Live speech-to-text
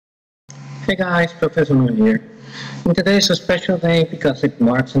Hey guys, Professor Moon here. And today is a special day because it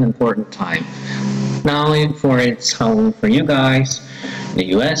marks an important time. Not only for its Halloween for you guys, the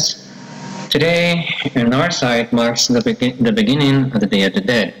US, today on our side marks the beginning of the Day of the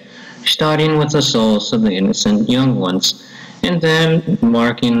Dead, starting with the souls of the innocent young ones, and then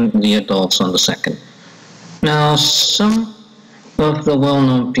marking the adults on the second. Now, some of the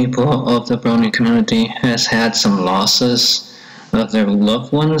well-known people of the Brony community has had some losses of their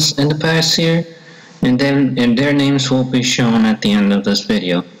loved ones in the past year, and their names will be shown at the end of this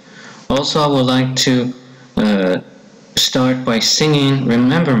video. Also, I would like to start by singing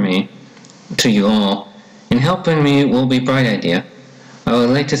 "Remember Me" to you all, and helping me will be Bright Idea. I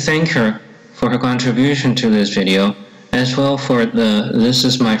would like to thank her for her contribution to this video, as well for this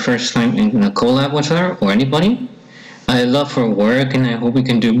is my first time in a collab with her or anybody. I love her work, and I hope we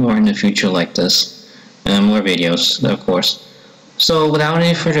can do more in the future like this, and more videos, of course. So without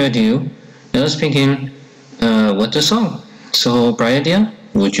any further ado, let's begin with the song. So Bright Idea,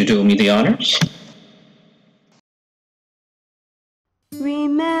 would you do me the honors?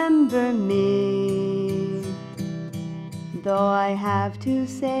 Remember me, though I have to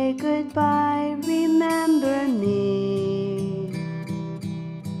say goodbye. Remember me,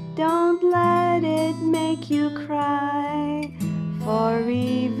 don't let it make you cry. For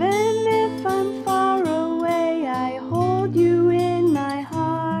even if I'm far away, I hold you in my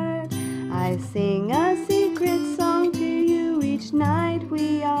heart. I sing a secret song to you each night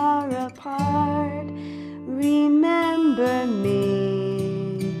we are apart. Remember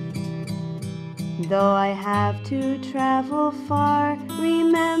me, though I have to travel far.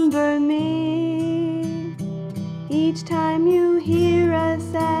 Remember me, each time you hear a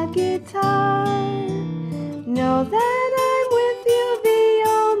sad guitar. Know that I'm with you the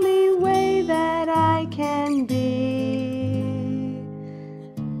only way that I can be,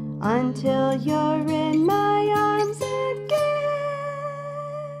 until you're in my arms again.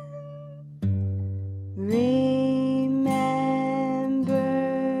 Remember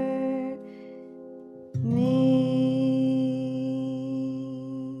me.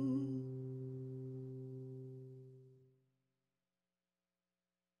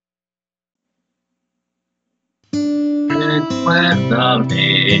 Recuérdame,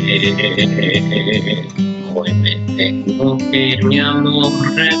 hoy me tengo que ir, mi amor,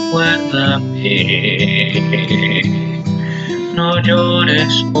 recuérdame. No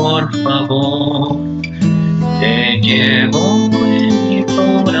llores, por favor, te llevo en mi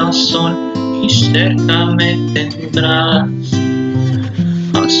corazón y cerca me tendrás.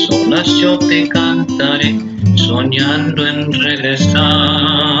 A solas yo te cantaré, soñando en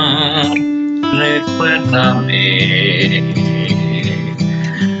regresar. Recuérdame,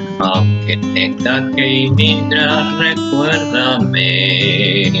 aunque tenga que emigrar, recuérdame.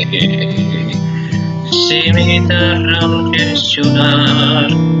 Si mi guitarra no quieres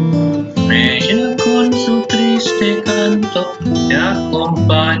llorar, ella con su triste canto te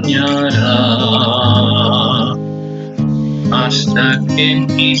acompañará, hasta que en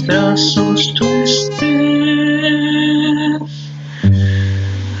mis brazos tú estés.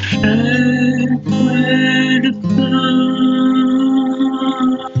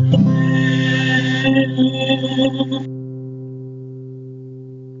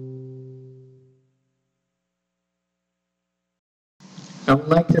 I would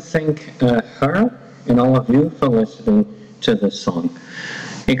like to thank her and all of you for listening to this song,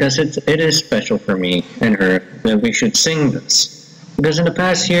 because it is special for me and her that we should sing this. Because in the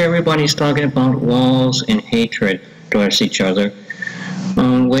past year, everybody's talking about walls and hatred towards each other,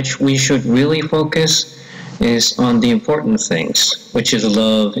 on which we should really focus is on the important things, which is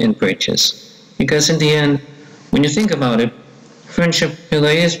love and bridges. Because in the end, when you think about it, friendship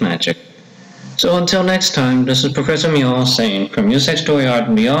really is magic. So until next time, this is Professor Mule saying, from Music, Story, Art,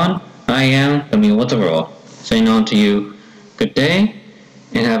 and Beyond, I am the Mule with the Roll, saying on to you, good day,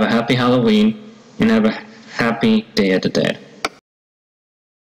 and have a happy Halloween, and have a happy Day of the Dead.